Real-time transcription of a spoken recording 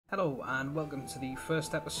Hello and welcome to the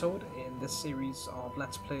first episode in this series of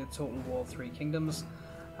Let's Play Total War 3 Kingdoms.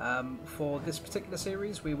 For this particular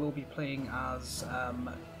series we will be playing as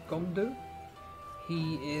Gong.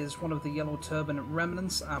 He is one of the Yellow Turban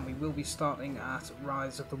remnants and we will be starting at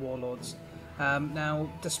Rise of the Warlords.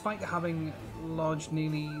 Now, despite having lodged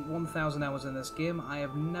nearly 1,000 hours in this game, I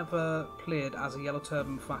have never played as a Yellow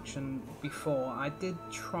Turban faction before. I did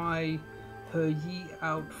try Her Yi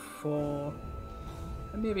out for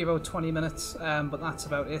maybe about 20 minutes, but that's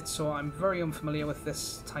about it. So I'm very unfamiliar with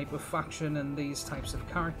this type of faction and these types of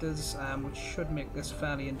characters, which should make this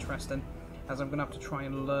fairly interesting, as I'm going to have to try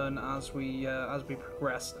and learn as we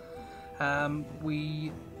progress.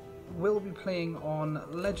 We will be playing on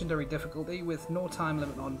legendary difficulty with no time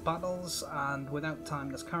limit on battles and without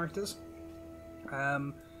timeless characters.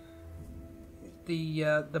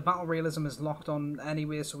 The battle realism is locked on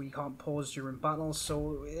anyway, so we can't pause during battles.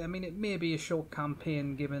 So I mean, it may be a short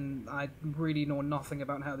campaign given I really know nothing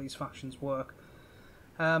about how these factions work.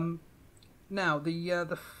 Now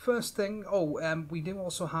the first thing, we do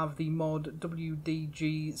also have the mod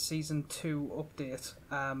WDG Season 2 update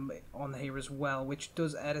on here as well, which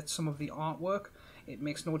does edit some of the artwork. It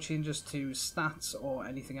makes no changes to stats or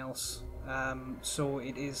anything else, so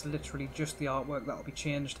it is literally just the artwork that will be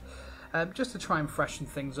changed. Just to try and freshen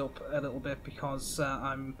things up a little bit, because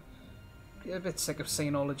I'm a bit sick of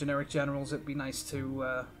seeing all the generic generals. It'd be nice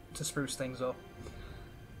to spruce things up.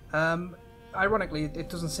 Ironically, it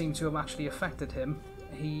doesn't seem to have actually affected him.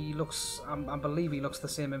 He looks, I believe he looks the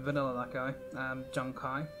same in vanilla, that guy, Zhang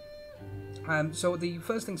Kai. So the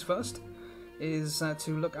first things first is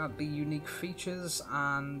to look at the unique features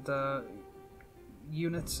and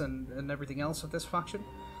units and everything else of this faction.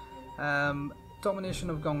 Domination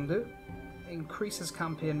of Gong increases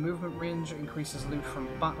campaign movement range, increases loot from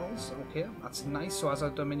battles. Okay, that's nice. So as our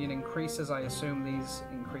dominion increases, I assume these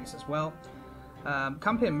increase as well.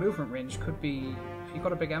 Campaign movement range could be, if you've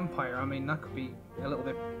got a big empire, I mean, that could be a little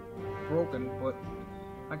bit broken, but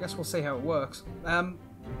I guess we'll see how it works.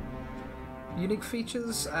 Unique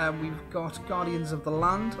features, we've got Guardians of the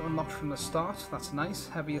Land unlocked from the start. That's nice.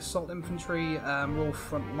 Heavy assault infantry, raw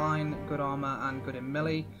front line, good armor and good in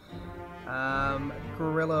melee.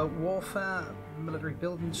 Guerrilla warfare, military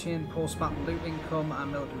building chain, post-battle loot income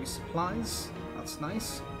and military supplies. That's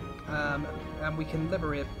nice. And we can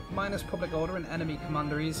liberate minus public order and enemy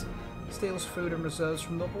commanderies, steals food and reserves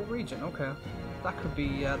from local region. Okay, that could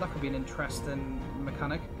be an interesting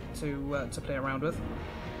mechanic to play around with.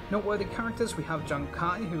 Noteworthy characters: we have Zhang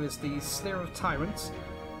Kai, who is the Slayer of Tyrants,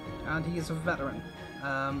 and he is a veteran.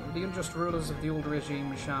 The unjust rulers of the old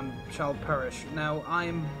regime shall perish. Now,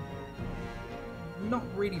 I'm not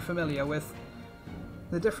really familiar with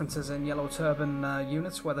the differences in Yellow Turban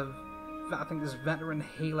units, whether I think there's Veteran,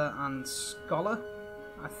 Healer and Scholar,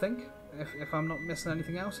 I think, if I'm not missing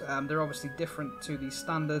anything else. They're obviously different to the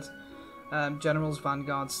standard Generals,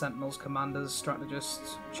 Vanguards, Sentinels, Commanders,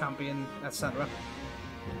 Strategists, Champion, etc.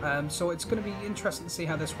 So it's going to be interesting to see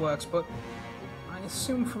how this works, but I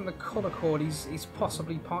assume from the colour code he's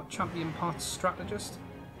possibly part Champion, part Strategist,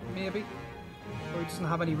 maybe, or he doesn't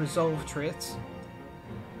have any resolve traits.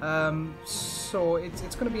 So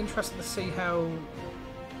it's going to be interesting to see how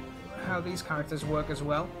these characters work as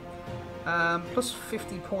well. Plus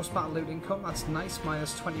 50 post-battle loot income, that's nice.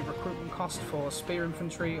 Minus 20 recruitment cost for spear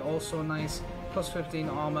infantry, also nice. Plus 15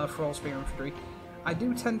 armor for all spear infantry. I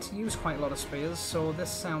do tend to use quite a lot of spears, so this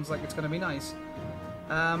sounds like it's going to be nice.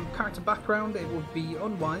 Character background: it would be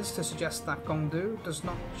unwise to suggest that Gong does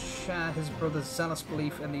not share his brother's zealous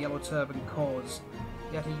belief in the Yellow Turban cause.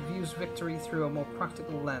 Yet he views victory through a more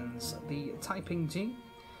practical lens. The Taiping Ji,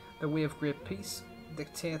 the way of great peace,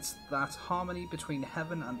 dictates that harmony between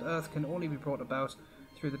heaven and earth can only be brought about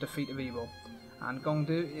through the defeat of evil. And Gong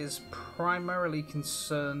is primarily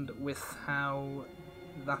concerned with how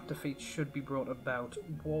that defeat should be brought about.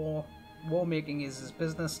 War making is his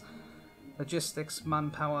business, logistics,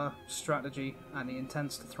 manpower, strategy, and he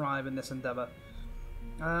intends to thrive in this endeavour.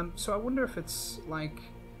 So I wonder if it's like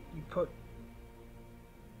you put...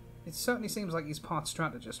 It certainly seems like he's part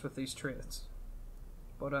strategist with these traits,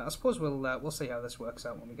 but I suppose we'll see how this works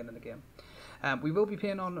out when we get in the game. We will be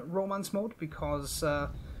playing on romance mode because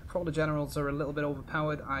for all the generals are a little bit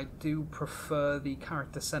overpowered. I do prefer the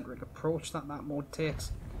character-centric approach that mode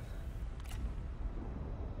takes.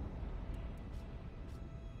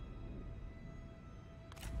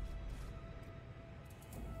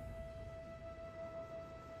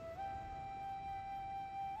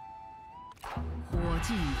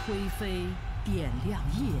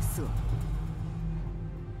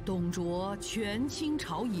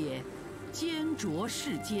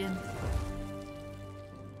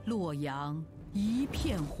 洛阳一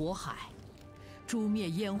片火海，诛灭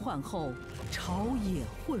燕患后，朝野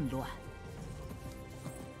混乱。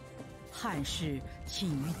汉室寝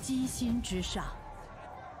于鸡心之上，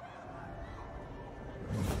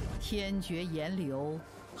天绝炎流，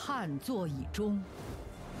汉作已终。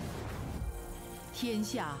天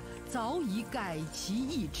下早已改其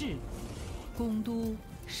意志，公都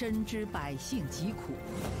深知百姓疾苦，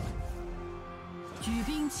举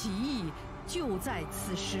兵起义就在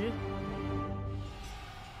此时。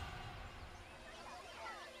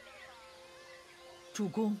主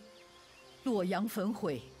公，洛阳焚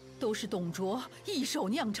毁，都是董卓一手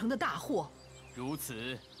酿成的大祸。如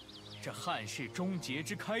此，这汉室终结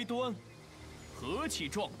之开端，何其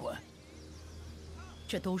壮观！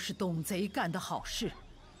这都是董贼干的好事，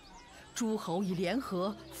诸侯已联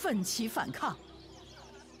合，奋起反抗。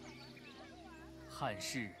汉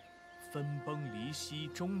室分崩离析、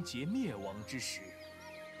终结灭亡之时，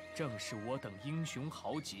正是我等英雄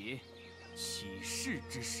豪杰起事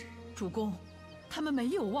之时。主公，他们没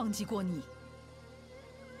有忘记过你。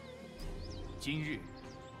今日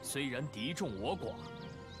虽然敌众我寡，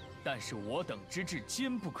但是我等之志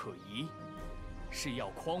坚不可移，是要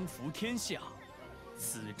匡扶天下，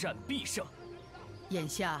此战必胜。眼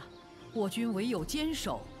下，我军唯有坚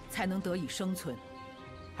守，才能得以生存，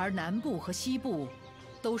而南部和西部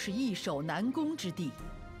都是易守难攻之地。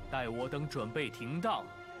待我等准备停当，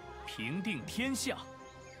平定天下，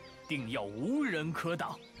定要无人可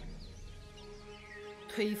挡。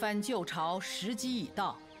推翻旧朝时机已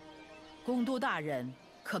到，公都大人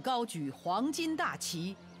可高举黄金大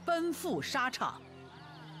旗，奔赴沙场。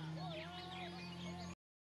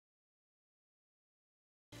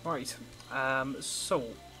Right, so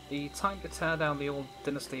the time to tear down the old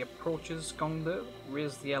dynasty approaches. Gongda,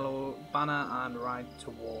 raise the yellow banner and ride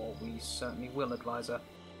to war. We certainly will, advisor.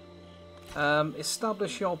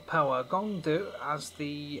 Establish your power. Gongda, as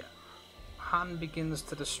the Han begins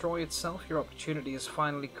to destroy itself, your opportunity has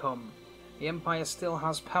finally come. The Empire still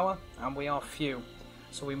has power, and we are few,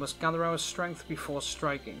 so we must gather our strength before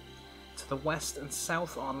striking. To the west and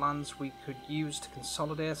south are lands we could use to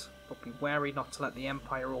consolidate, but be wary not to let the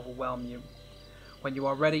Empire overwhelm you. When you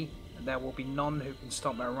are ready, there will be none who can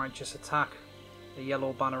stop our righteous attack. The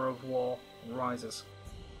yellow banner of war rises.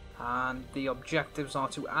 And the objectives are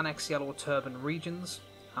to annex Yellow Turban regions,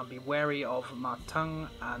 and be wary of Matang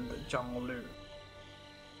and Zhonglu.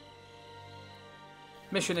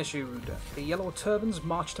 Mission issued. The Yellow Turbans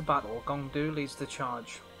march to battle. Gongdu leads the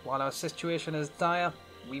charge. While our situation is dire,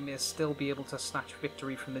 we may still be able to snatch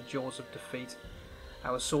victory from the jaws of defeat.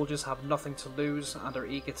 Our soldiers have nothing to lose and are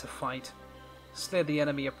eager to fight. Slay the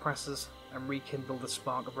enemy oppressors and rekindle the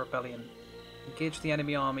spark of rebellion. Engage the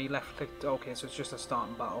enemy army, left click. Okay, so it's just a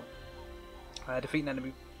starting battle. Defeat an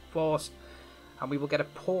enemy force, and we will get a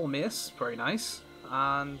pole mace, very nice,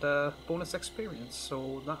 and bonus experience.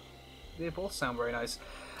 So that they both sound very nice.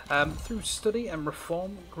 Through study and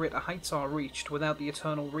reform, greater heights are reached. Without the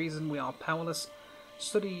eternal reason, we are powerless.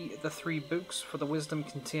 Study the 3 books, for the wisdom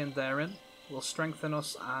contained therein will strengthen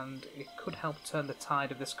us, and it could help turn the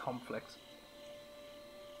tide of this conflict.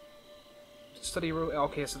 Study.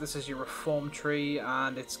 Okay, so this is your reform tree,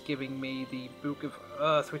 and it's giving me the Book of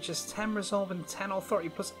Earth, which is 10 resolve and 10 authority,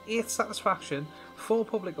 plus 8 satisfaction, 4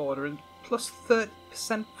 public order, and plus 30%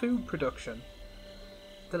 food production.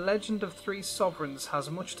 The Legend of 3 Sovereigns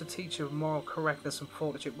has much to teach of moral correctness and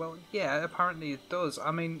fortitude. Well, yeah, apparently it does.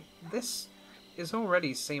 I mean, this is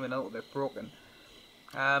already seeming a little bit broken.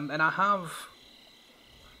 And I have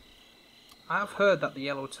heard that the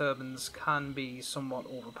Yellow Turbans can be somewhat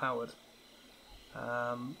overpowered.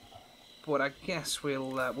 But I guess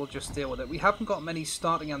we'll just deal with it. We haven't got many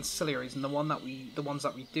starting ancillaries, and the ones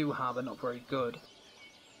that we do have are not very good.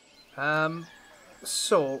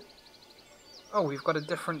 So, oh, we've got a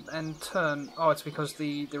different end turn. Oh, it's because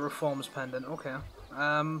the reform's pending. Okay.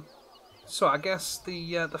 So I guess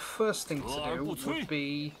the first thing to do would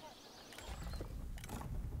be.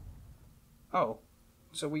 Oh,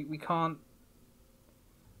 so we can't.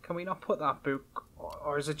 Can we not put that book,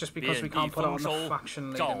 or is it just because we can't put it on the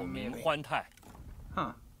faction leader? Maybe.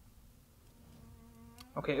 Huh.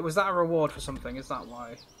 Okay, was that a reward for something? Is that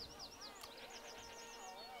why?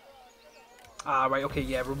 Ah, right. Okay,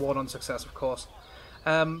 yeah, reward on success, of course.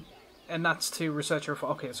 And that's to researcher.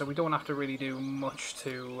 Okay, so we don't have to really do much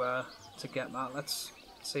to get that. Let's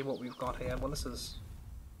see what we've got here. Well, this is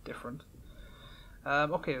different.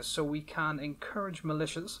 Okay, so we can encourage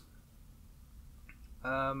militias.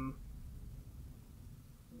 I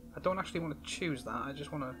don't actually want to choose that. I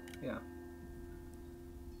just want to, yeah.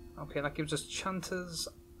 Okay, that gives us chanters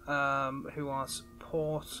who are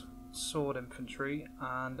support. sword infantry,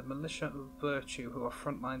 and a militia of virtue who are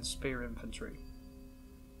frontline spear infantry.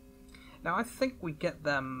 Now I think we get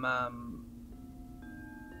them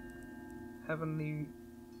heavenly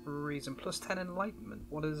reason plus 10 enlightenment.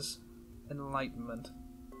 What is enlightenment?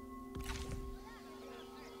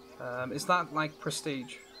 Is that like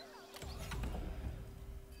prestige?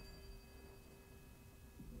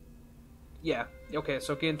 Yeah, okay,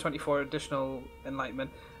 so gain 24 additional enlightenment,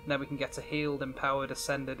 and then we can get to healed, empowered,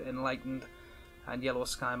 ascended, enlightened, and yellow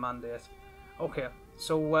sky mandate. Okay,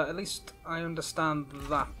 so at least I understand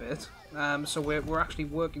that bit. So we're actually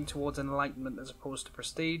working towards enlightenment as opposed to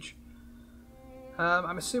prestige.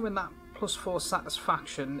 I'm assuming that +4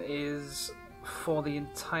 satisfaction is for the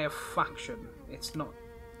entire faction. It's not.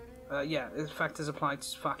 Yeah, the effect is applied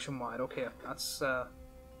faction wide. Okay, that's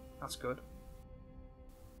good.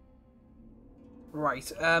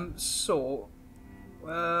 Right. And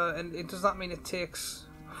does that mean it takes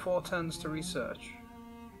 4 turns to research?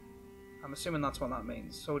 I'm assuming that's what that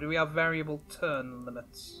means. So do we have variable turn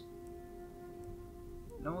limits?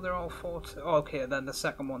 No, they're all 4. Oh, okay, then the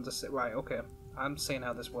second one's a right. Okay, I'm seeing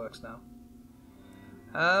how this works now.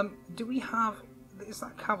 Do we have? Is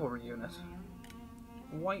that cavalry unit?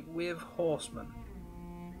 White Wave Horsemen.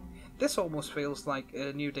 This almost feels like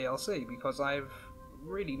a new DLC because I've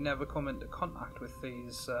really never come into contact with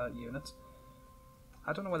these units.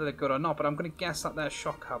 I don't know whether they're good or not, but I'm going to guess that they're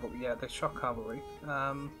shock cavalry. Yeah, they're shock cavalry.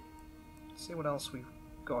 Let's see what else we've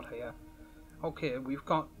got here. Okay, we've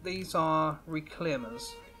got, these are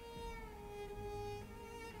reclaimers.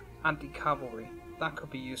 Anti-cavalry. That could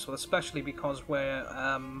be useful, especially because we're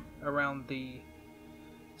around the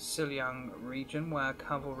Xiliang region where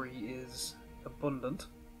cavalry is abundant.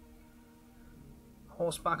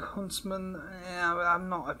 Horseback huntsmen, I'm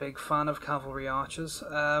not a big fan of cavalry archers.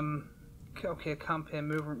 Okay, campaign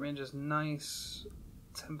movement range is nice.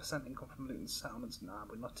 10% income from looting settlements, nah,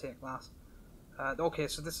 we'll not take that. Okay,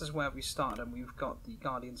 so this is where we started, and we've got the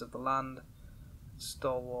Guardians of the Land,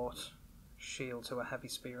 Stalwart, Shield to a heavy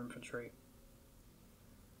spear infantry.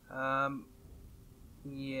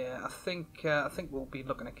 Yeah, I think we'll be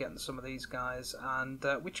looking at getting some of these guys, and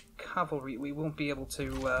which cavalry we won't be able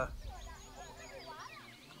to.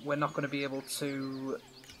 We're not going to be able to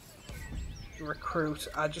recruit.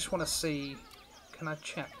 I just want to see. Can I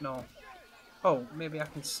check? No. Oh, maybe I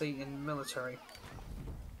can see in military.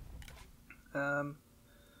 So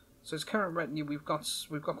his current retinue, we've got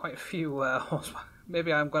quite a few horseback.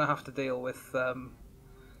 Maybe I'm going to have to deal with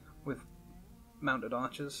mounted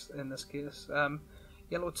archers in this case.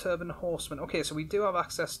 Yellow turban horsemen. Okay, so we do have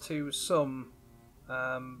access to some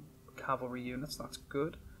cavalry units. That's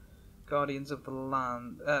good. Guardians of the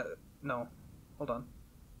Land. No, hold on.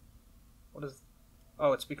 What is?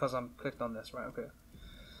 Oh, it's because I'm clicked on this. Right. Okay.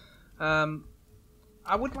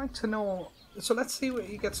 I would like to know. So let's see what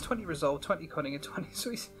he gets: 20 resolve, 20 cunning, and 20. So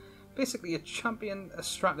he's basically a champion, a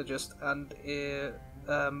strategist, and a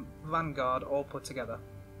vanguard all put together.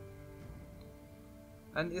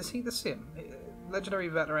 And is he the same? Legendary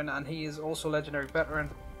veteran, and he is also legendary veteran.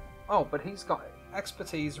 Oh, but he's got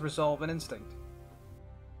expertise, resolve, and instinct.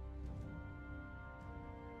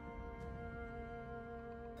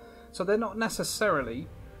 So they're not necessarily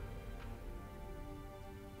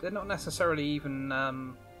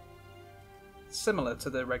even similar to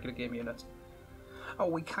the regular game unit. Oh,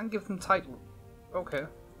 we can give them title. Okay.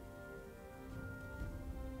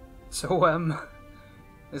 So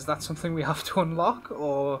is that something we have to unlock,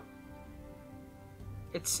 or?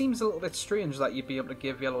 It seems a little bit strange that you'd be able to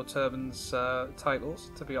give Yellow Turbans titles,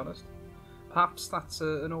 to be honest. Perhaps that's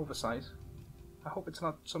an oversight. I hope it's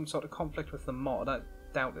not some sort of conflict with the mod. I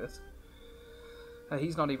doubt it.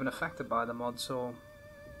 He's not even affected by the mod, so...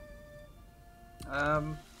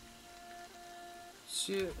 Are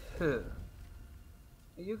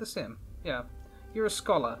you the same? Yeah. You're a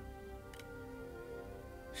scholar.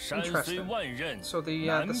 Interesting. So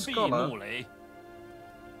the scholar...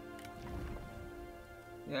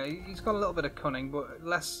 Yeah, he's got a little bit of cunning, but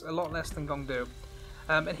a lot less than Gong do.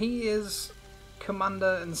 And he is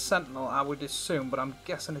commander and sentinel, I would assume, but I'm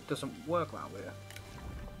guessing it doesn't work that way.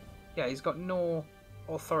 Yeah, he's got no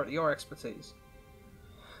authority or expertise.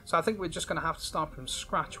 So I think we're just going to have to start from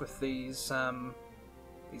scratch with these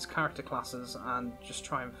character classes and just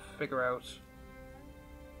try and figure out...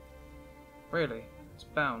 Really? It's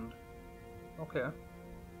bound. Okay.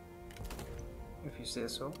 If you say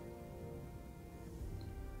so.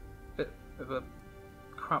 Bit of a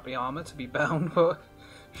crappy armour to be bound, but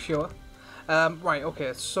sure. Right,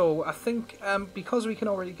 okay, so I think because we can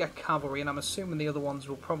already get cavalry, and I'm assuming the other ones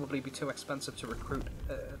will probably be too expensive to recruit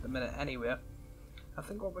at the minute anyway, I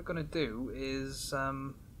think what we're going to do is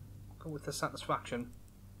Go with the Satisfaction.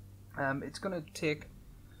 It's going to take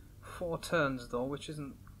 4 turns though, which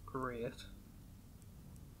isn't great.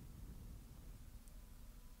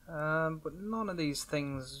 But none of these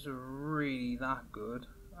things are really that good.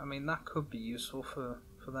 I mean, that could be useful for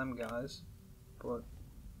them guys, but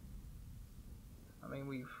I mean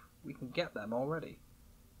we can get them already,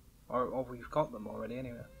 or we've got them already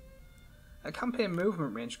anyway. A campaign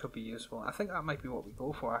movement range could be useful. I think that might be what we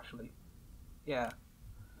go for actually. Yeah.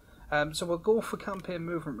 So we'll go for campaign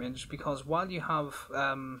movement range because while you have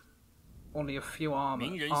only a few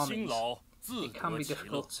armies, it can be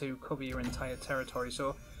difficult to cover your entire territory.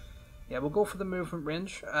 So yeah, we'll go for the movement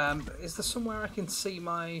range. Is there somewhere I can see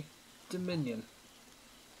my Dominion?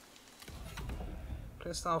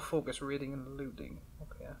 Playstyle, focus, raiding and looting.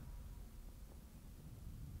 Okay.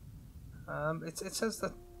 It says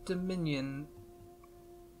that Dominion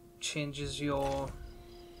changes your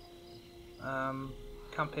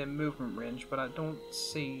campaign movement range, but I don't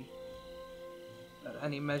see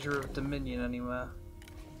any measure of Dominion anywhere.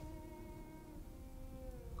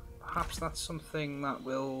 Perhaps that's something that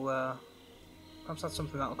will. Perhaps that's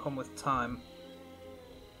something that'll come with time.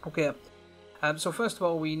 Okay. So first of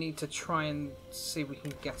all, we need to try and see if we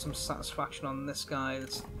can get some satisfaction on this guy.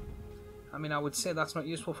 I mean, I would say that's not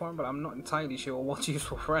useful for him, but I'm not entirely sure what's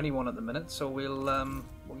useful for anyone at the minute. So we'll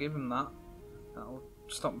give him that. That'll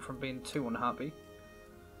stop him from being too unhappy.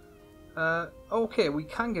 Okay, we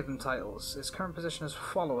can give him titles. His current position as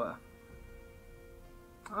follower.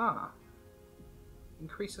 Ah.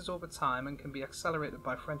 Increases over time and can be accelerated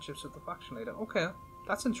by friendships with the faction leader. Okay,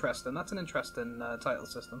 that's interesting. That's an interesting title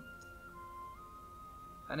system.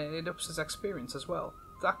 And it ups his experience as well.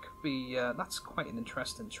 That could be, that's quite an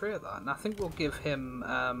interesting trait, that. And I think we'll give him,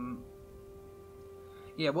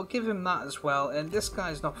 yeah, we'll give him that as well. And this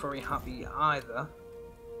guy's not very happy either.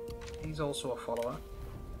 He's also a follower.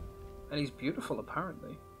 And he's beautiful,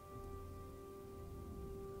 apparently.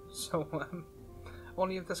 So,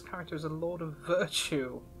 only if this character is a Lord of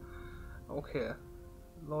Virtue. Okay.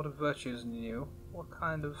 Lord of Virtue is new. What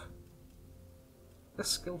kind of... This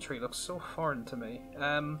skill tree looks so foreign to me.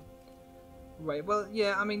 Right, well,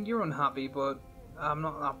 yeah, I mean, you're unhappy, but I'm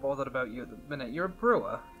not that bothered about you at the minute. You're a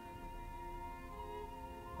brewer.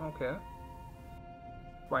 Okay.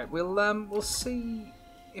 Right, we'll see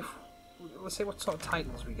if... We'll see what sort of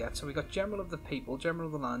titles we get. So we got General of the People, General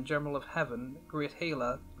of the Land, General of Heaven, Great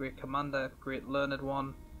Healer, Great Commander, Great Learned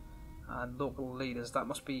One, and Local Leaders. That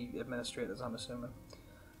must be administrators, I'm assuming.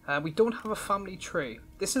 We don't have a family tree.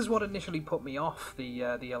 This is what initially put me off the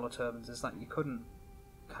Yellow Turbans, is that you couldn't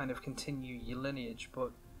kind of continue your lineage,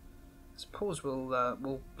 but I suppose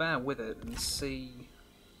we'll bear with it and see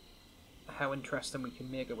how interesting we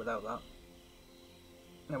can make it without that.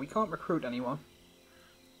 Now, we can't recruit anyone,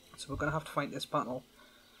 so we're going to have to fight this battle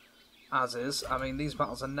as is. I mean, these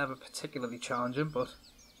battles are never particularly challenging, but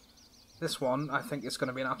this one, I think, is going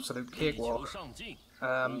to be an absolute cakewalk.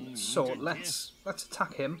 So let's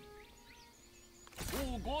attack him.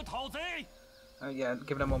 Yeah,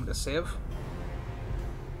 give it a moment to save.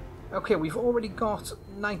 Okay, we've already got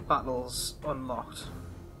night battles unlocked.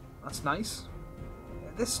 That's nice.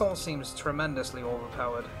 This all seems tremendously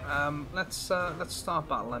overpowered. Let's start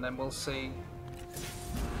battle and then we'll see.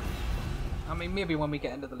 I mean, maybe when we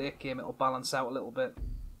get into the late game, it'll balance out a little bit.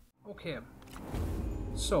 Okay.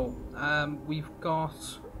 So, we've got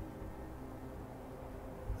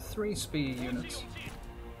 3 spear units.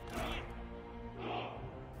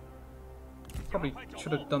 Probably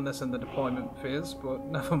should have done this in the deployment phase, but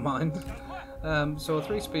never mind. So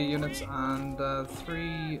 3 spear units and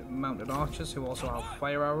 3 mounted archers who also have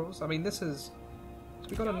fire arrows. I mean, this is... So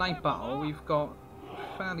we've got a night battle, we've got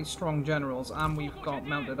fairly strong generals, and we've got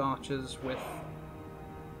mounted archers with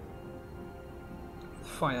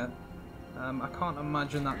fire. I can't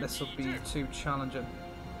imagine that this will be too challenging.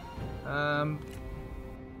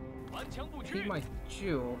 Keep my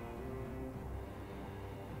duel.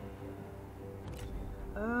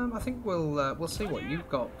 I think we'll see what you've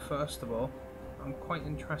got first of all. I'm quite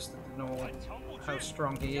interested to know how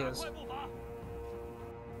strong he is.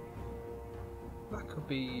 That could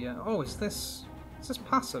be. Oh, is this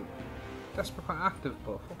passive? Desperate active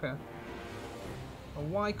buff. Okay. Well,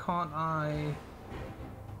 why can't I?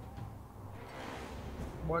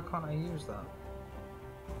 Why can't I use that?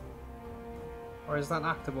 Or is that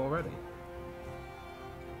active already?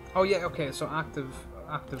 Oh yeah. Okay. So active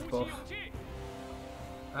buff.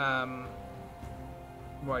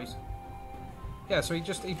 Right. Yeah, so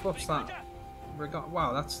he buffs that.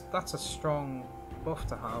 Wow, that's a strong buff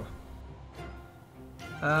to have.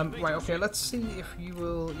 Right, okay, let's see if you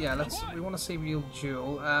will... Yeah, we want to see real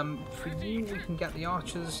duel. For you, we can get the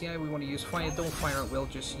archers. Yeah, we want to use fire. Don't fire at will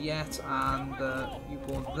just yet. And you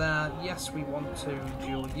go there. Yes, we want to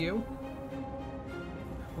duel you.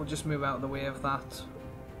 We'll just move out of the way of that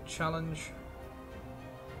challenge.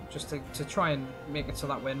 Just to try and make it so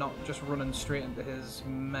that we're not just running straight into his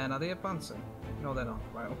men. Are they advancing? No, they're not.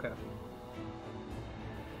 Right, okay.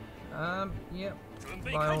 Yeah,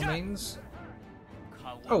 by all means.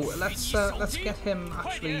 Oh, let's get him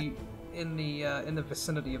actually in the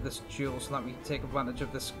vicinity of this duel so that we can take advantage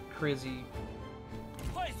of this crazy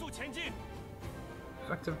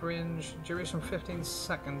effective range duration 15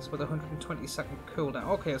 seconds with a 120-second cooldown.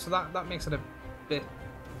 Okay, so that makes it a bit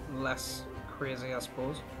less crazy, I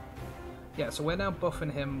suppose. Yeah, so we're now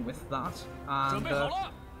buffing him with that, and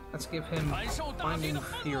let's give him Binding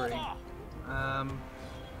Fury. Now,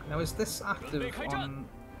 is this active on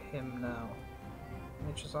him now?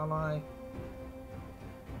 Nature's Ally.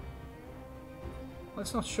 Well,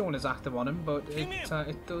 it's not shown as active on him, but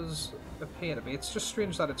it does appear to be. It's just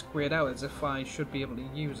strange that it's grayed out as if I should be able to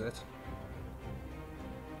use it.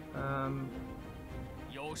 I'm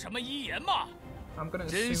going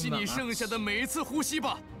to assume that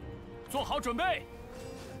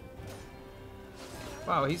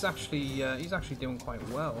wow, he's actually doing quite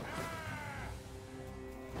well.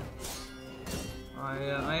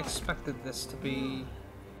 I expected this to be...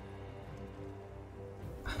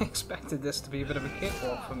 I expected this to be a bit of a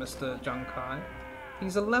cakewalk for Mr. Zhang Kai.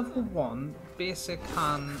 He's a level 1 basic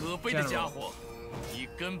Han general.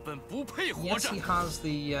 Yes, he has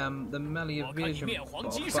the melee evasion buff,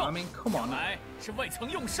 but I mean, come on.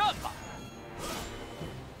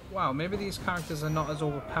 Wow, maybe these characters are not as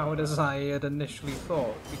overpowered as I had initially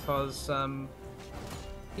thought, because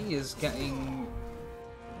he is getting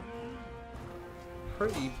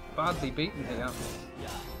pretty badly beaten here.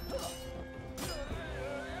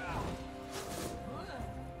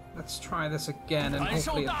 Let's try this again and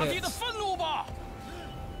hopefully it hits.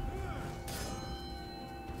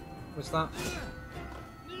 Was that?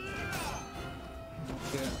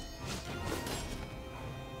 Okay.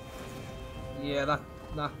 Yeah,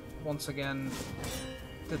 that once again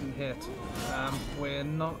didn't hit. We're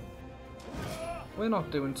not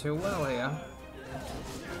doing too well here.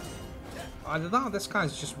 Either that or this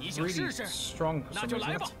guy's just really strong for some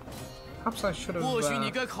reason. Perhaps I should have...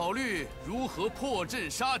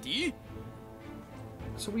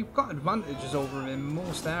 So we've got advantages over him in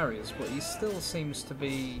most areas, but he still seems to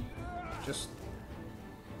be just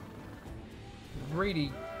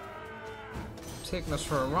really taking us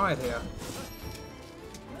for a ride here.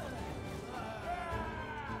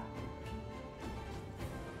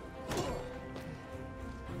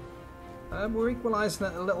 We're equalising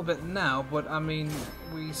it a little bit now, but I mean,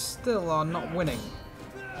 we still are not winning.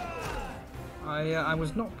 I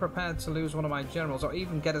was not prepared to lose one of my generals, or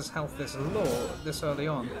even get his health this low, this early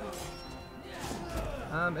on.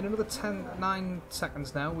 In another 9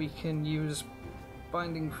 seconds now, we can use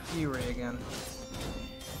Binding Fury again.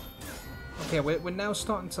 Okay, we're now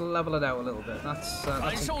starting to level it out a little bit. That's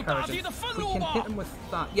encouraging. If we can hit him with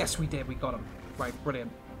that... Yes, we did. We got him. Right,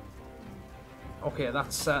 brilliant. Okay,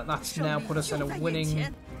 that's now put us in a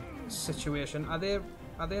winning situation. Are they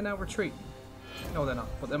now retreating? No, they're not.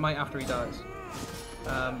 But they might after he dies.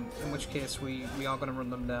 In which case we are going to run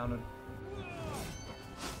them down. And...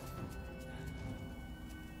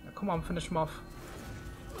 Now, come on, finish him off.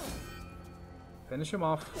 Finish him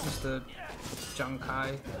off, Mr. Zhang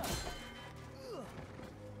Kai.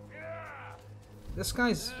 This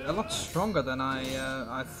guy's a lot stronger than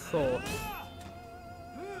I thought.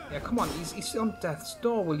 Yeah, come on, he's on death's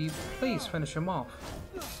door. Will you please finish him off?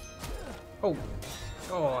 Oh,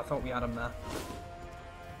 I thought we had him there.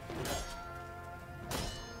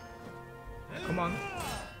 Yeah, come on.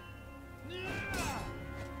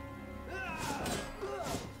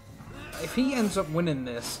 If he ends up winning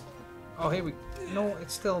this... Oh, here we... No,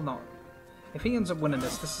 it's still not. If he ends up winning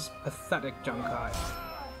this is pathetic, Zhang Kai.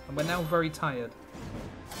 And we're now very tired.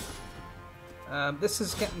 This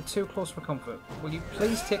is getting too close for comfort. Will you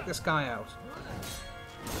please take this guy out?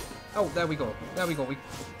 Oh, there we go. There we go. We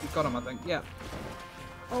got him, I think. Yeah.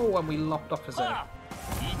 Oh, and we lopped off his head.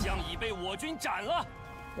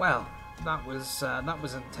 Well, that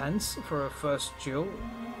was intense for a first duel.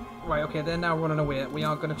 Right, okay, they're now running away. We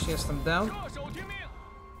are going to chase them down.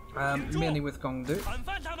 Mainly with Gongdu.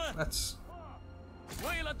 Let's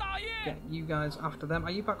get you guys after them.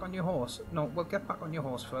 Are you back on your horse? No, well, get back on your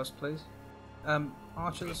horse first, please.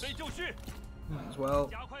 Archers, might as well.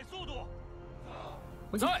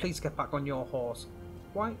 Will you please get back on your horse?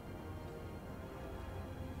 Why?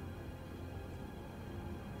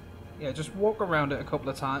 Yeah, just walk around it a couple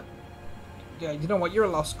of times. Yeah, you know what? You're a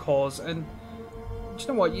lost cause, and you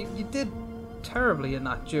know what? You did terribly in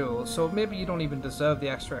that duel, so maybe you don't even deserve the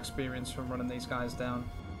extra experience from running these guys down.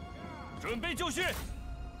 准备就绪。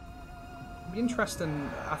 Be interesting,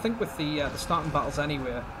 I think, with the starting battles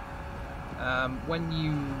anyway. When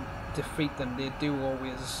you defeat them, they do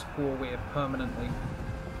always go away permanently,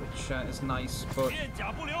 which is nice. But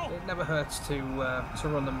it never hurts to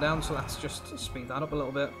run them down. So let's just speed that up a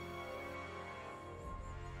little bit.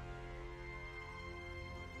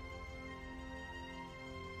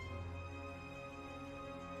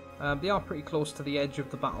 They are pretty close to the edge of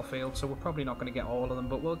the battlefield, so we're probably not going to get all of them,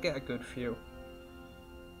 but we'll get a good few.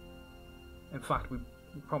 In fact, we're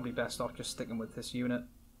probably best off just sticking with this unit.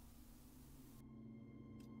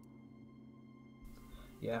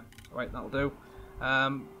 Yeah, right, that'll do.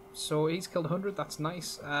 So he's killed 100, that's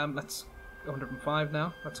nice. Let's 105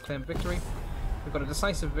 now. Let's claim victory. We've got a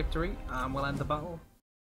decisive victory, and we'll end the battle.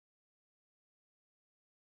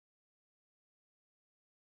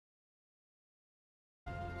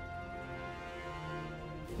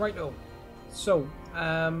 Righto. So,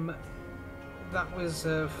 that was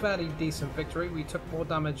a fairly decent victory. We took more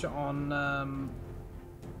damage on,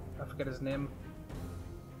 I forget his name,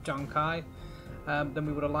 Zhang Kai, than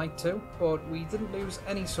we would have liked to, but we didn't lose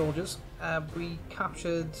any soldiers. We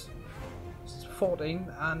captured 14,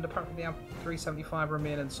 and apparently they have 375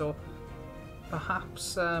 remaining, so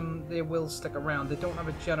perhaps they will stick around. They don't have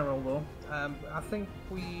a general though. I think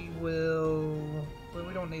we will. Well,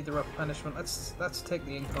 we don't need the replenishment. Let's take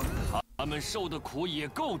the income. 他们受的苦也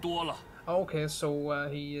够多了。 Okay, so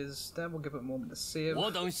he is dead. We'll give it a moment to save. 我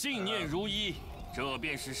等信念如一，这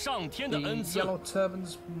便是上天的 The 恩赐。 Yellow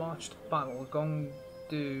Turbans marched battle. Gong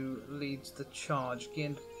Du leads the charge.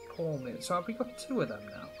 Gained Paulmate. So have we got 2 of them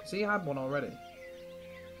now? Because he had one already.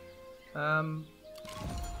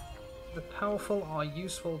 The powerful are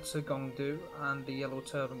useful to Gong Du and the Yellow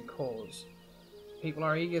Turban cause. People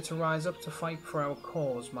are eager to rise up to fight for our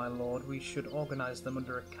cause, my lord. We should organize them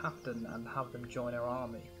under a captain and have them join our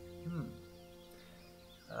army.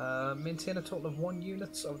 Maintain a total of 1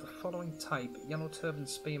 unit of the following type. Yellow Turban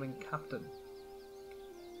Spearman Captain.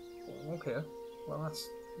 Okay, well that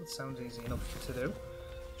sounds easy enough to do.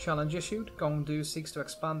 Challenge issued. Gong Du seeks to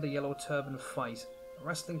expand the Yellow Turban fight.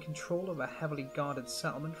 Wresting control of a heavily guarded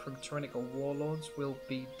settlement from tyrannical warlords will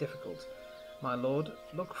be difficult. My lord,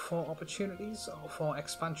 look for opportunities for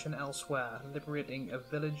expansion elsewhere. Liberating a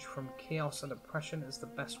village from chaos and oppression is the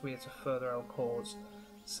best way to further our cause.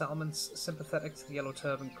 Settlements sympathetic to the Yellow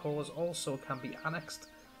Turban cause also can be annexed,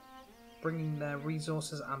 bringing their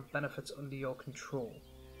resources and benefits under your control.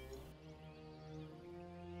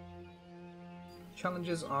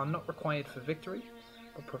 Challenges are not required for victory,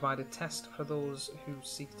 but provide a test for those who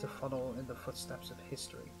seek to follow in the footsteps of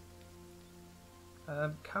history.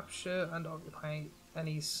 Capture and occupy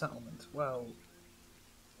any settlement. Well,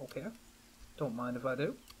 okay. Don't mind if I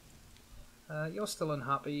do. You're still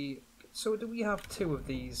unhappy. So do we have 2 of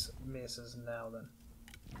these maces now then?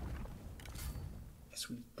 Yes,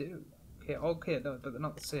 we do. Okay, no, but they're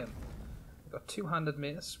not the same. We've got 2-handed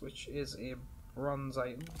mace, which is a bronze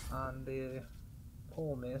item, and a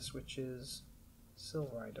pole mace, which is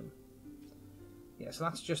silver item. Yeah, so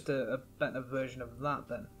that's just a better version of that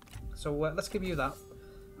then. So let's give you that,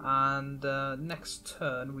 and next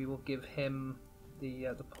turn we will give him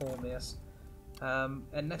the pole mace.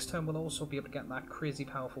 And next turn we'll also be able to get that crazy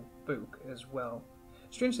powerful book as well.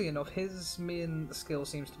 Strangely enough, his main skill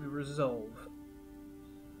seems to be Resolve.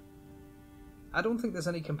 I don't think there's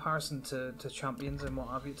any comparison to champions and what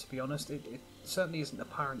have you, to be honest. It certainly isn't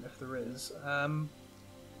apparent if there is.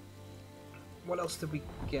 What else did we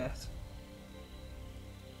get?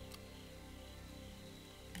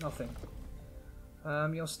 Nothing.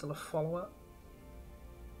 You're still a follower.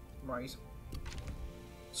 Right.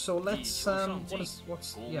 So let's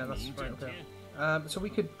what's yeah, that's right, okay. So we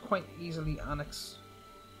could quite easily annex.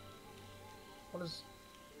 What is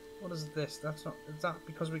this? That's not, is that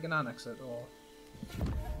because we can annex it, or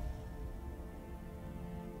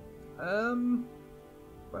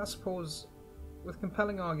well, I suppose with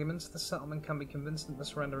compelling arguments the settlement can be convinced into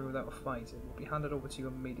surrendering without a fight. It will be handed over to you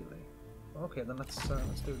immediately. Okay, then let's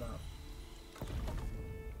do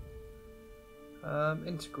that.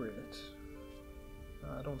 Integrate.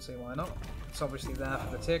 I don't see why not. It's obviously there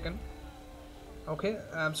for the taking. Okay,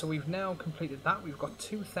 so we've now completed that. We've got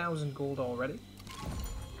 2,000 gold already.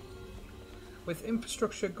 With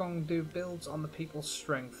infrastructure, Gong Du builds on the people's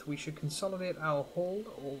strength. We should consolidate our hold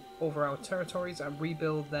over our territories and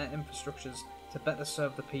rebuild their infrastructures to better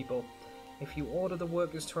serve the people. If you order the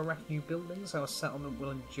workers to erect new buildings, our settlement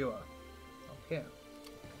will endure. Okay.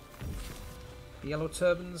 The Yellow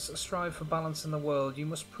Turbans strive for balance in the world. You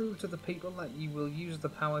must prove to the people that you will use the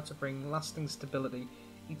power to bring lasting stability.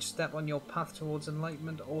 Each step on your path towards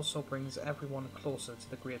enlightenment also brings everyone closer to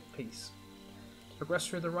the Great Peace. To progress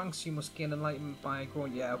through the ranks, you must gain enlightenment by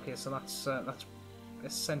growing... Yeah, okay, so that's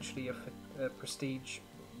essentially a prestige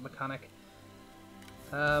mechanic.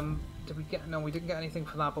 Did we get... No, we didn't get anything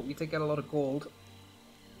for that, but we did get a lot of gold.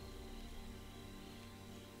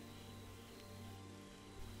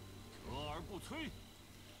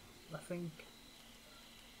 I think...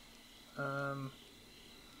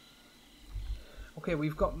 Okay,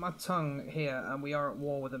 we've got Matang here, and we are at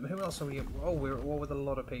war with them. Who else are we at? Oh, we're at war with a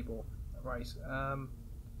lot of people. Right.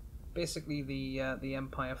 Basically the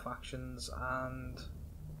Empire factions and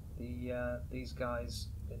these guys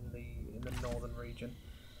in the northern region.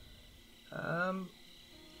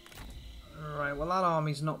 Right. Well, that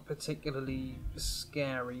army's not particularly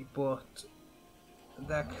scary, but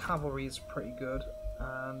their cavalry is pretty good.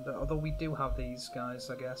 And although we do have these guys,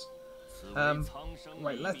 I guess.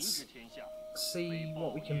 Right. Let's see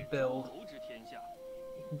what we can build.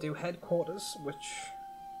 We can do headquarters, which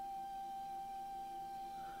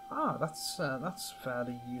that's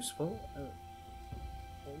fairly useful.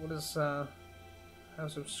 What is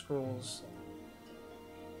House of Scrolls?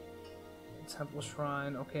 Temple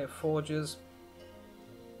Shrine. Okay, forges.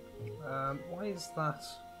 Why is that?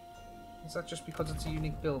 Is that just because it's a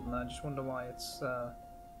unique build? And I just wonder why it's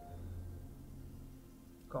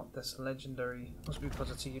got this legendary. Must be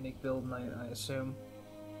because it's a unique build, and I assume.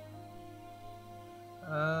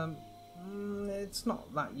 It's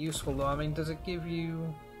not that useful though. I mean, does it give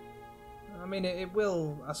you... I mean, it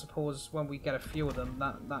will, I suppose, when we get a few of them,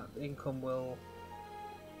 that income will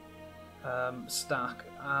stack.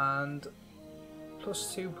 And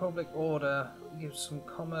 +2 public order gives some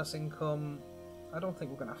commerce income. I don't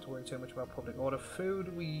think we're going to have to worry too much about public order.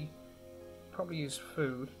 Food, we probably use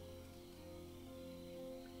food.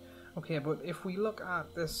 Okay, but if we look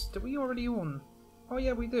at this, do we already own... Oh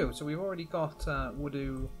yeah, we do. So we've already got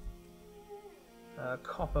Wudu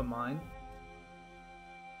copper mine.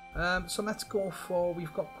 So let's go for...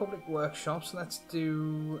 We've got public workshops. Let's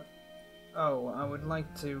do... Oh, I would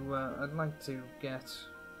like to... I'd like to get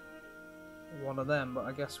one of them, but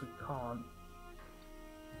I guess we can't.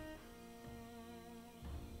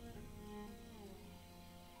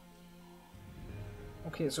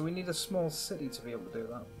 Okay, so we need a small city to be able to do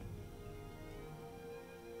that.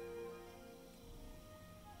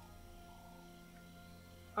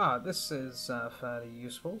 Ah, this is fairly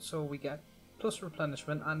useful. So we get plus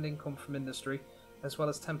replenishment and income from industry, as well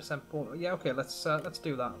as 10% bonus. Yeah, okay, let's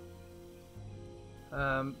do that.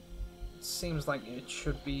 Seems like it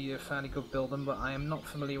should be a fairly good building, but I am not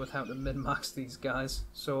familiar with how to min-max these guys.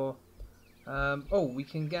 So, oh, we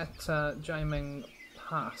can get Jaiming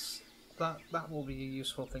Pass. That will be a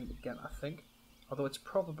useful thing to get, I think. Although it's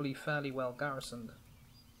probably fairly well garrisoned.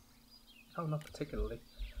 Oh, not particularly.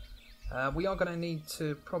 We are going to need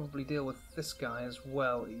to probably deal with this guy as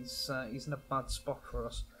well. He's in a bad spot for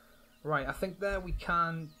us. Right, I think there we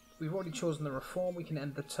can... We've already chosen the reform. We can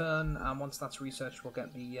end the turn, and once that's researched, we'll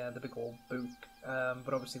get the big old book.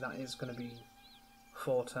 But obviously that is going to be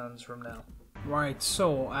 4 turns from now. Right,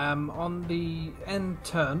 so on the end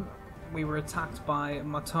turn, we were attacked by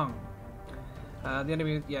Matang. The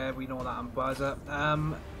enemy, yeah, we know that, advisor.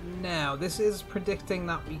 Now, this is predicting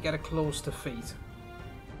that we get a close defeat.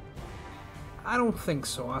 I don't think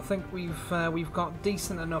so. I think we've got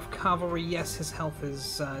decent enough cavalry. Yes, his health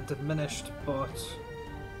is diminished, but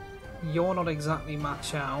you're not exactly Ma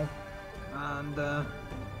Chao, and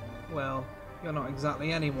well, you're not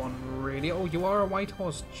exactly anyone really. Oh, you are a White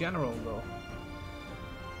Horse General though.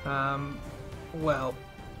 Well,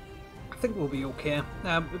 I think we'll be okay.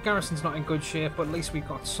 The garrison's not in good shape, but at least we've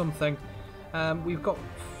got something. We've got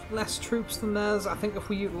less troops than theirs. I think if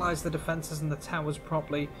we utilise the defences and the towers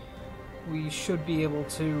properly, we should be able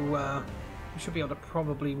to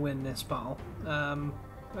probably win this battle.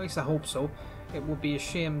 At least I hope so. It would be a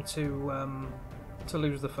shame to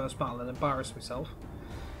lose the first battle and embarrass myself.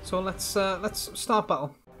 So let's start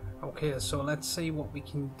battle. Okay, so let's see what we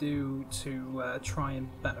can do to try and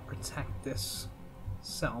better protect this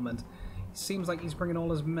settlement. It seems like he's bringing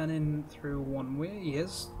all his men in through one way. He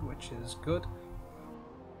is, which is good.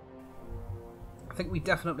 I think we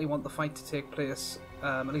definitely want the fight to take place,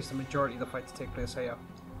 at least the majority of the fight to take place here.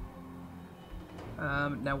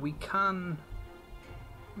 Now we can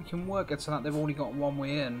work it so that they've only got one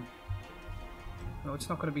way in. No, it's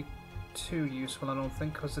not going to be too useful, I don't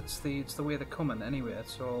think, because it's the way they're coming anyway.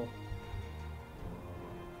 So,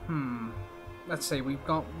 let's see. We've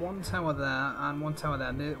got one tower there and one tower there,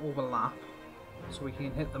 and they overlap. so we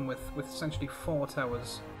can hit them with essentially 4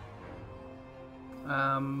 towers.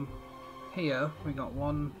 Here we got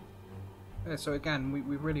 1. So again, we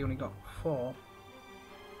really only got 4.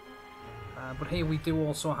 But here we do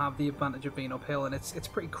also have the advantage of being uphill, and it's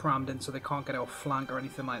pretty crammed in, so they can't get out flank or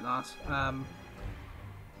anything like that.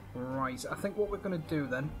 Right, I think what we're going to do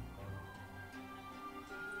then,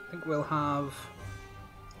 I think we'll have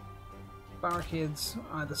barricades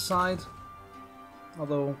either side,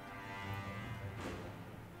 although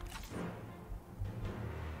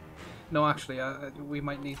no, actually we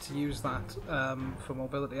might need to use that for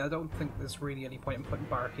mobility. I don't think there's really any point in putting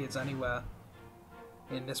barricades anywhere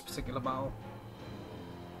in this particular battle.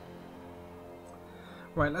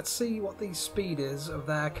 Right, let's see what the speed is of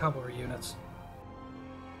their cavalry units.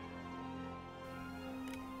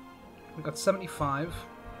 We've got 75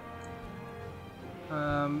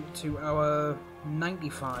 to our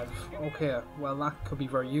 95. Okay, well that could be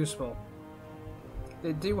very useful.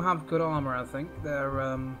 They do have good armor, I think.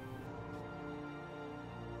 They're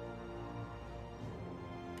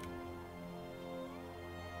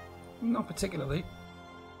not particularly.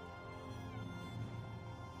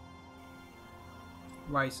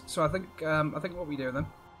 Right, so I think what we do then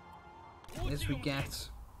is we get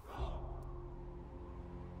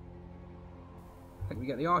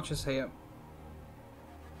the archers here.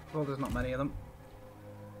 Well, there's not many of them.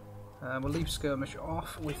 We'll leave skirmish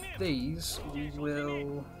off. With these, we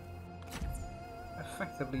will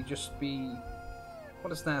effectively just be...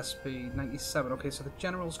 What is their speed? 97. Okay, so the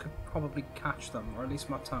generals could probably catch them, or at least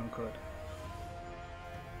my tongue could.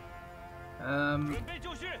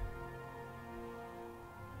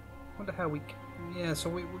 Wonder how we... Yeah, so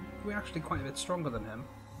we're actually quite a bit stronger than him.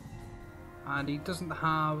 And he doesn't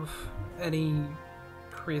have any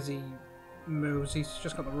crazy moves, he's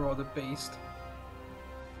just got the Roar of the Beast.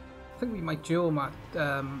 I think we might duel my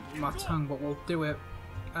tongue, but we'll do it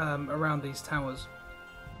around these towers.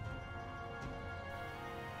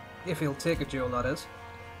 If he'll take a duel, that is.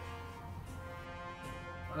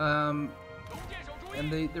 And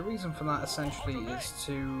the reason for that essentially is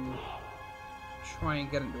to try and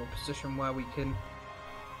get into a position where we can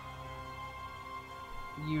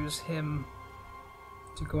use him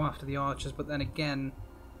to go after the archers, but then again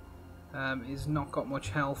he's not got much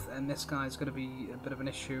health, and this guy's going to be a bit of an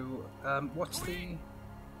issue. What's the...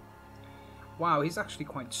 Wow, he's actually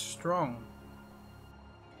quite strong.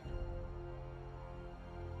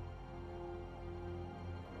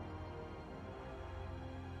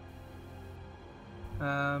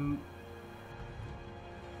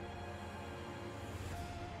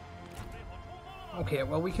 Okay,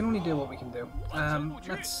 well we can only do what we can do.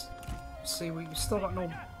 Let's see, we've still got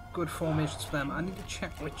no good formations for them. I need to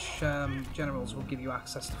check which generals will give you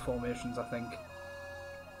access to formations, I think,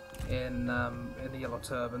 in the Yellow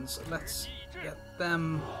Turbans. Let's get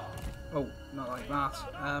them... Oh, not like that.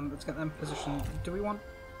 Let's get them positioned. Do we want...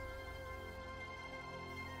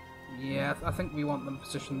 Yeah, I think we want them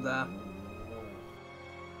positioned there.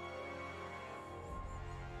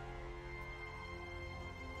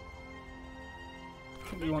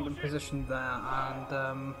 I think we want them positioned there,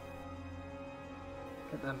 and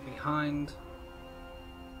get them behind.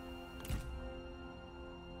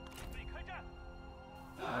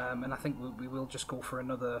 And I think we will just go for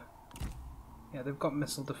another... Yeah, they've got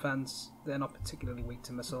missile defense. They're not particularly weak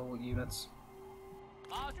to missile units.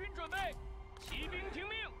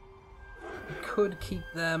 We could keep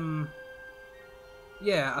them...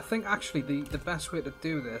 Yeah, I think actually the best way to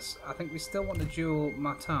do this, I think we still want to duel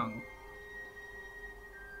Matang.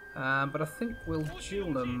 But I think we'll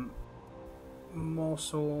duel them more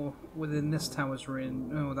so within this tower's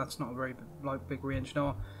range. No, that's not a very big range,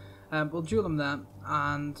 no. We'll duel them there,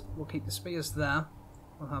 and we'll keep the spears there.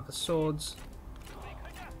 We'll have the swords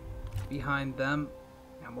behind them,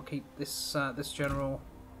 and we'll keep this this general.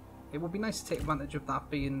 It would be nice to take advantage of that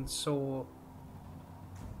being so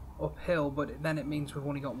uphill, but then it means we've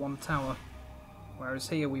only got 1 tower, whereas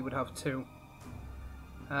here we would have 2.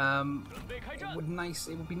 It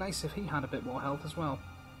would be nice if he had a bit more health as well.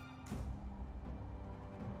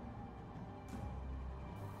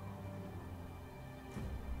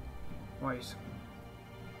 Right.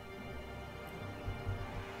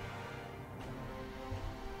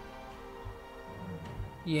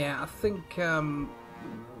 Yeah, I think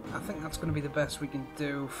that's going to be the best we can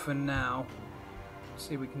do for now.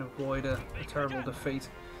 See if we can avoid a terrible defeat.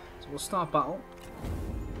 So we'll start battle.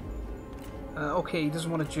 Okay, he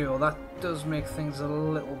doesn't want to duel. That does make things a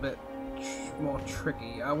little bit more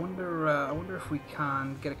tricky. I wonder if we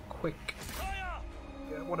can get a quick...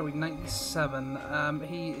 What are we, 97?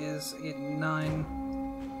 He is 89.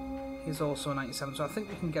 He's also 97, so I think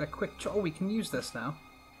we can get a quick... Oh, we can use this now.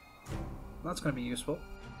 That's going to be useful.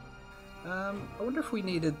 I wonder if we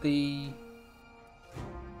needed the...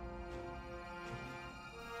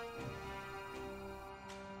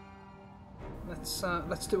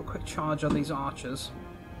 Let's do a quick charge on these archers,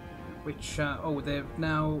 which oh, they've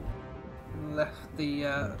now left the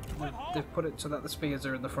they've put it so that the spears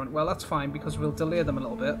are in the front. Well, that's fine because we'll delay them a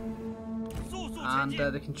little bit, and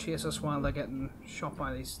they can chase us while they're getting shot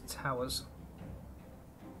by these towers.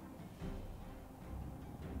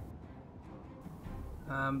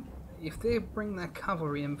 If they bring their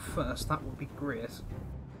cavalry in first, that would be great.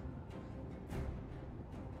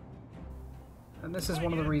 And this is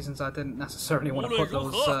one of the reasons I didn't necessarily want to put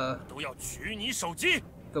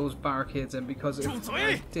those barricades in, because if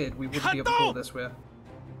I did, we wouldn't be able to go this way.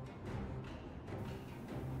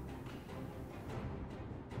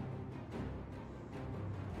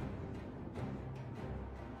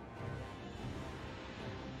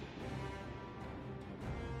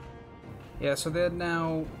 Yeah, so they're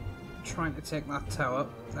now trying to take that tower.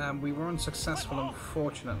 We were unsuccessful,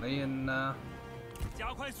 unfortunately, and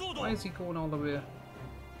why is he going all the way?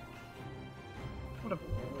 What a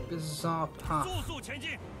bizarre path.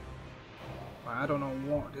 I don't know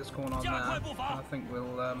what is going on there. I think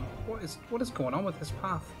we'll... what is going on with this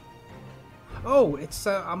path? Oh, it's...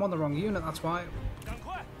 I'm on the wrong unit, that's why.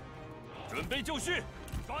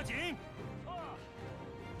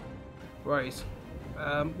 Right.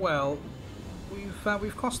 Well,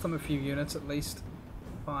 we've cost them a few units at least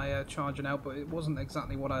by charging out, but it wasn't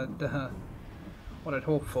exactly what I'd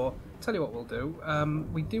hoped for. Tell you what we'll do.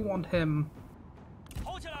 We do want him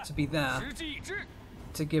to be there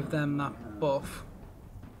to give them that buff.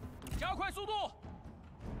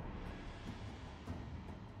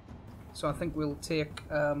 So I think we'll take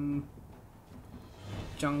Zhang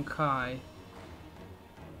Kai.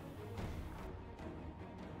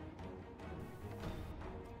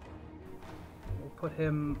 We'll put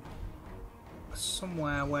him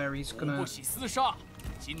somewhere where he's gonna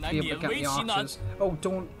be able to get the archers. Oh,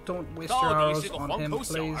 don't waste your arrows on him,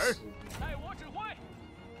 please.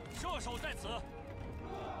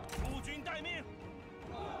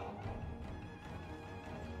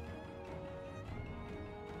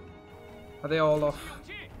 Are they all off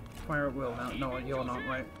fire at will now? No, you're not,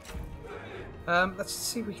 right. Let's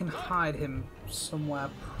see if we can hide him somewhere,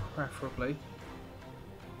 preferably.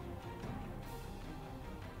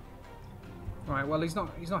 Right, well he's not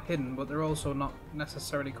hidden, but they're also not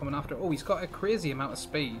necessarily coming after. Oh, he's got a crazy amount of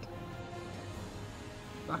speed.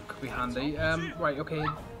 That could be handy. Right, okay.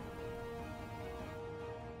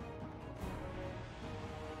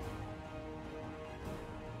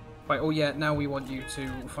 Right, oh yeah, now we want you to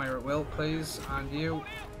fire at will, please, and you.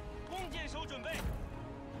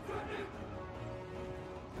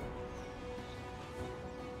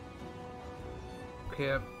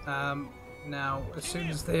 Okay, now as soon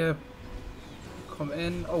as they're come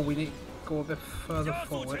in, oh, we need to go a bit further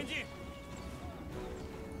forward.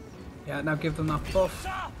 Yeah, now give them that buff.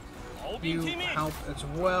 You help as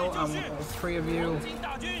well. I want all three of you.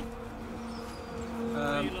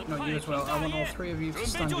 Not you as well. I want all three of you to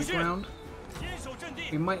stand your ground.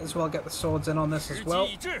 We might as well get the swords in on this as well.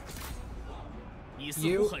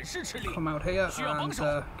 You come out here and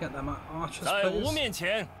get them archers, please.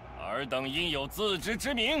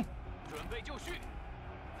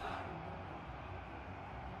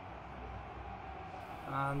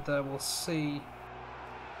 And we'll see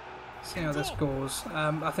how this goes.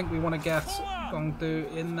 I think we want to get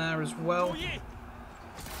Gongdu in there as well. See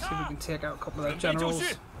if we can take out a couple of their generals.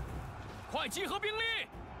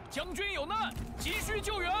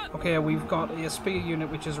 Okay, we've got a spear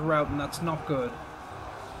unit which is routing. That's not good.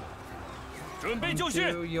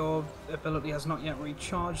 Your ability has not yet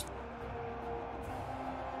recharged.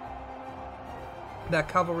 Their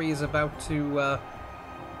cavalry is about to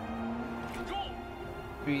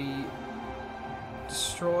be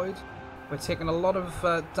destroyed. We're taking a lot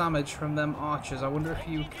of damage from them archers. I wonder if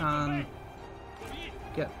you can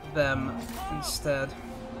get them instead.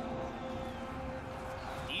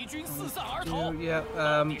 Yeah,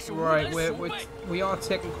 right, we are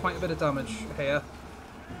taking quite a bit of damage here.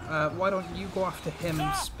 Why don't you go after him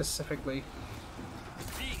specifically?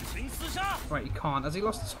 Right, he can't. Has he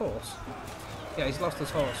lost his horse? Yeah, he's lost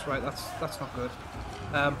his horse. Right, that's not good.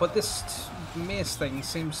 But this mace thing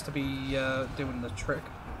seems to be doing the trick.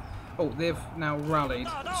 Oh, they've now rallied.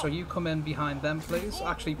 So you come in behind them, please.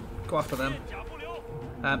 Actually, go after them.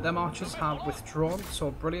 Them archers have withdrawn,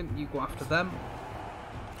 so brilliant. You go after them.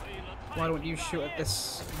 Why don't you shoot at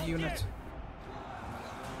this unit?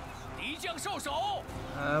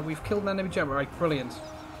 We've killed an enemy general. Right, brilliant.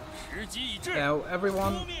 Now,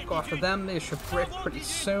 everyone, go after them. They should break pretty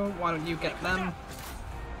soon. Why don't you get them?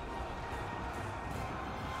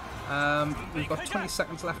 We've got 20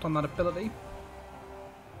 seconds left on that ability.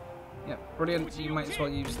 Yeah, brilliant. You might as well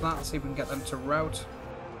use that. See if we can get them to rout.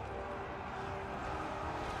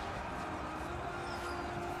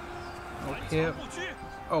 Okay.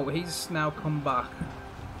 Oh, he's now come back.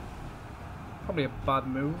 Probably a bad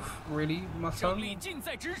move, really, Matong.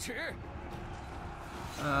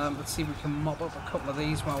 Let's see if we can mop up a couple of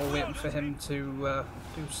these while we're waiting for him to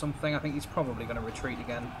do something. I think he's probably going to retreat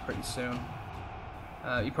again pretty soon.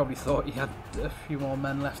 He probably thought he had a few more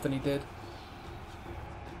men left than he did.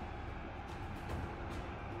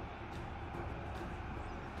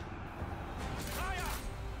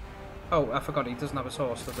 Oh, I forgot he doesn't have his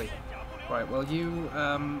horse, does he? Right, well you,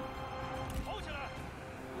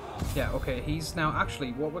 yeah, okay, he's now,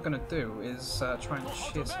 actually, what we're going to do is try and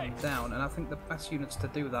chase him down, and I think the best units to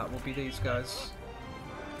do that will be these guys.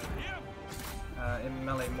 In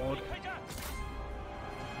melee mode.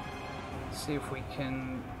 See if we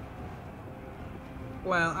can...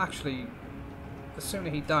 Well, actually, the sooner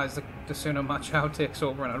he dies, the sooner Ma Chao takes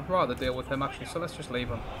over, and I'd rather deal with him, actually, so let's just leave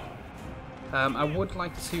him. I would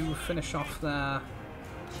like to finish off their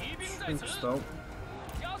troops, though.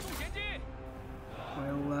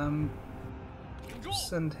 We'll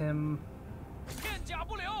send him...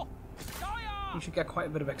 You should get quite a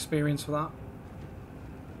bit of experience for that.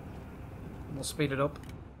 We'll speed it up,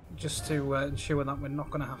 just to ensure that we're not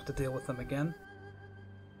going to have to deal with them again.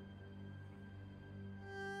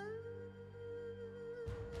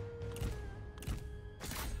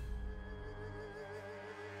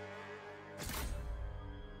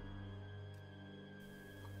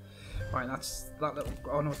 Right, that's that little...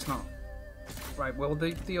 Oh no, it's not. Right, well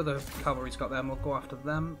the other cavalry's got them, we'll go after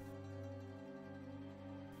them.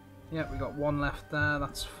 Yeah, we got one left there,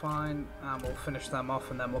 that's fine. And we'll finish them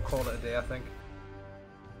off and then we'll call it a day, I think.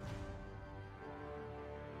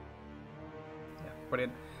 Yeah,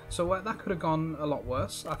 brilliant. So that could have gone a lot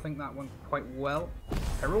worse. I think that went quite well.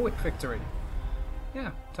 Heroic victory.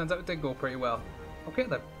 Yeah, turns out it did go pretty well. Okay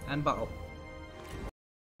then, end battle.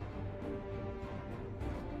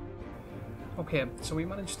 Okay, so we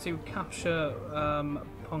managed to capture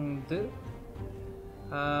Peng De.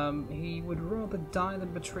 He would rather die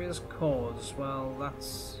than betray his cause. Well,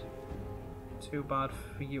 that's too bad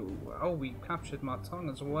for you. Oh, we captured Ma Tong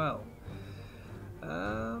as well.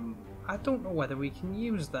 I don't know whether we can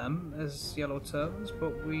use them as yellow turbans,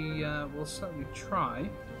 but we will certainly try.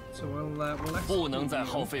 So we'll execute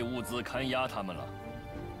you.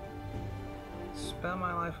 Spare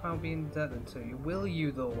my life, I'll be indebted to you. Will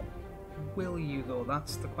you though? Will you though?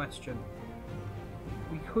 That's the question.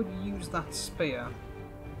 We could use that spear.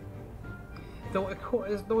 Though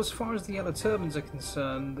as far as the yellow turbans are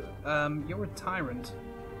concerned, you're a tyrant.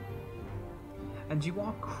 And you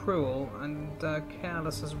are cruel and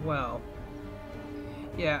careless as well.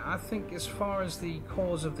 Yeah, I think as far as the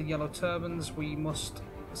cause of the yellow turbans, we must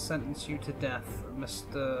sentence you to death,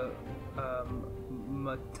 Mr.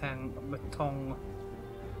 Matong,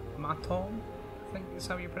 I think is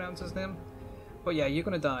how you pronounce his name. But yeah, you're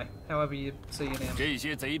gonna die, however you say your name.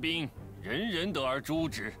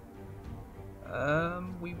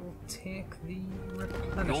 We will take the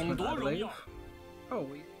replenishment, I believe.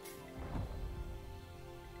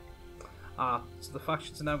 Oh, so the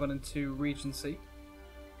factions are now gone into Regency.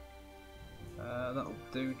 That'll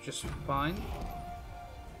do just fine.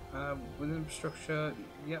 With infrastructure,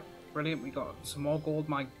 yep, brilliant. We got some more gold.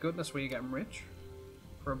 My goodness, we're getting rich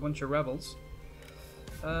for a bunch of rebels.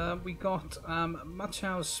 We got Ma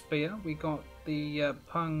Chao's spear. We got the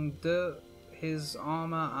Peng De, his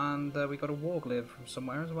armor, and we got a warglaive from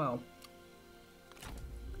somewhere as well.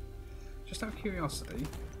 Just out of curiosity.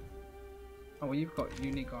 Oh, well, you've got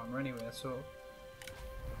unique armor anyway, so.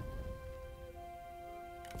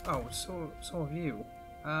 Oh, so have you.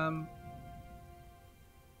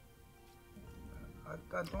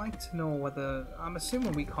 I'd like to know whether... I'm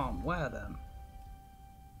assuming we can't wear them.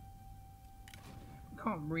 We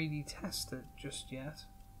can't really test it just yet.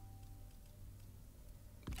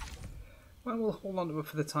 Well, we'll hold on to it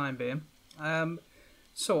for the time being.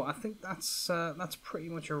 So I think that's pretty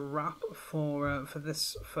much a wrap for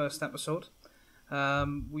this first episode.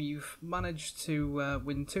 We've managed to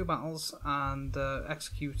win 2 battles and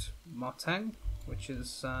execute Ma Teng, which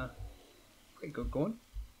is pretty good going.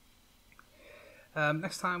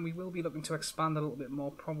 Next time we will be looking to expand a little bit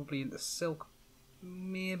more, probably into Silk,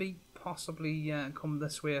 maybe, possibly come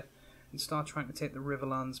this way and start trying to take the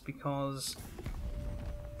Riverlands, because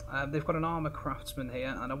they've got an armour craftsman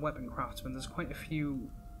here and a weapon craftsman. There's quite a few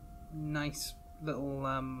nice little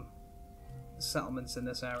settlements in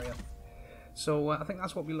this area. So I think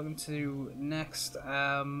that's what we're looking to do next.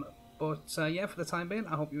 But yeah, for the time being,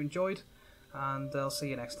 I hope you enjoyed, and I'll see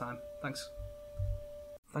you next time. Thanks.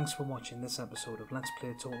 Thanks for watching this episode of Let's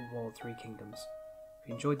Play Total War 3 Kingdoms. If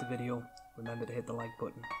you enjoyed the video, remember to hit the like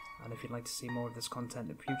button, and if you'd like to see more of this content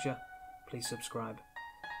in future, please subscribe.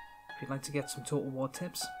 If you'd like to get some Total War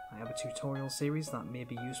tips, I have a tutorial series that may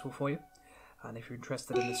be useful for you, and if you're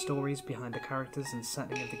interested in the stories behind the characters and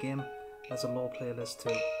setting of the game, there's a lore playlist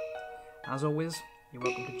too. As always, you're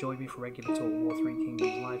welcome to join me for regular Total War 3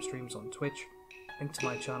 Kingdoms live streams on Twitch, link to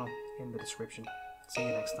my channel in the description. See you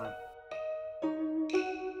next time.